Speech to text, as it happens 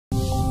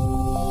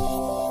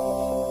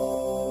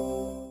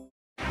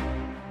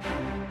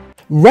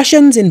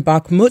Russians in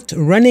Bakhmut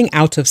running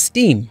out of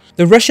steam.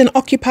 The Russian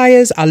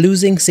occupiers are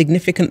losing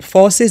significant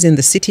forces in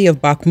the city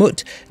of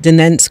Bakhmut,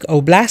 Donetsk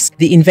Oblast.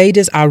 The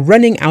invaders are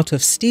running out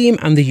of steam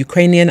and the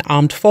Ukrainian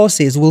armed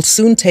forces will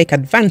soon take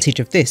advantage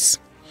of this,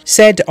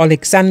 said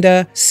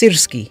Alexander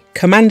Syrsky,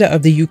 commander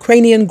of the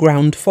Ukrainian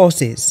ground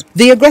forces.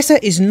 The aggressor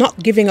is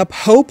not giving up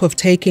hope of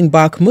taking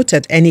Bakhmut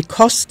at any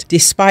cost,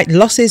 despite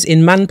losses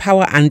in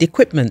manpower and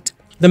equipment.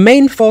 The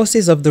main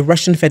forces of the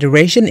Russian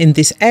Federation in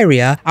this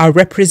area are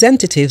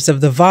representatives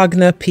of the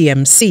Wagner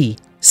PMC.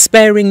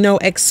 Sparing no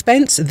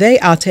expense, they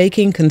are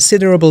taking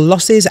considerable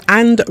losses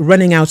and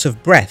running out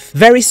of breath.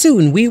 Very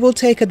soon we will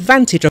take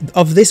advantage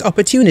of this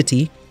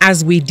opportunity,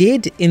 as we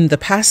did in the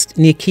past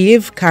near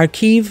Kiev,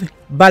 Kharkiv,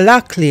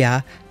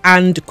 Balaklia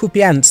and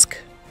Kupiansk.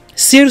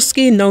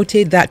 Syrsky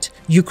noted that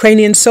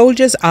Ukrainian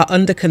soldiers are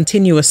under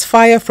continuous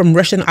fire from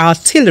Russian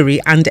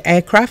artillery and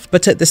aircraft,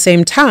 but at the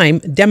same time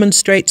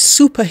demonstrate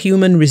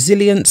superhuman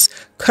resilience,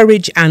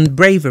 courage and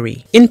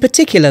bravery. In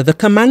particular, the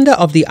commander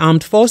of the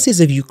armed forces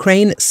of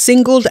Ukraine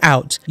singled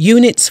out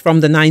units from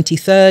the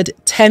 93rd,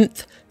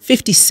 10th,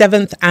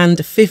 57th and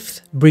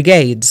 5th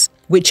Brigades,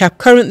 which are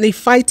currently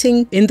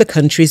fighting in the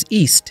country's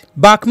east.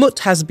 Bakhmut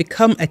has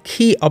become a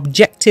key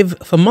objective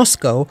for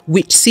Moscow,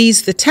 which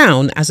sees the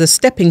town as a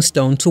stepping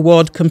stone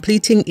toward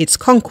completing its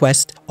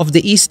conquest of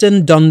the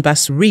eastern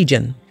Donbas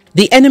region.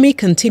 The enemy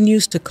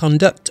continues to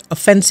conduct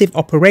offensive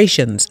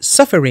operations,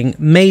 suffering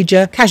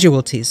major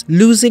casualties,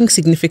 losing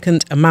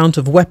significant amount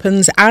of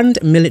weapons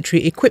and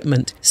military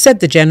equipment, said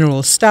the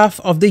General Staff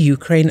of the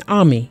Ukraine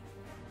Army.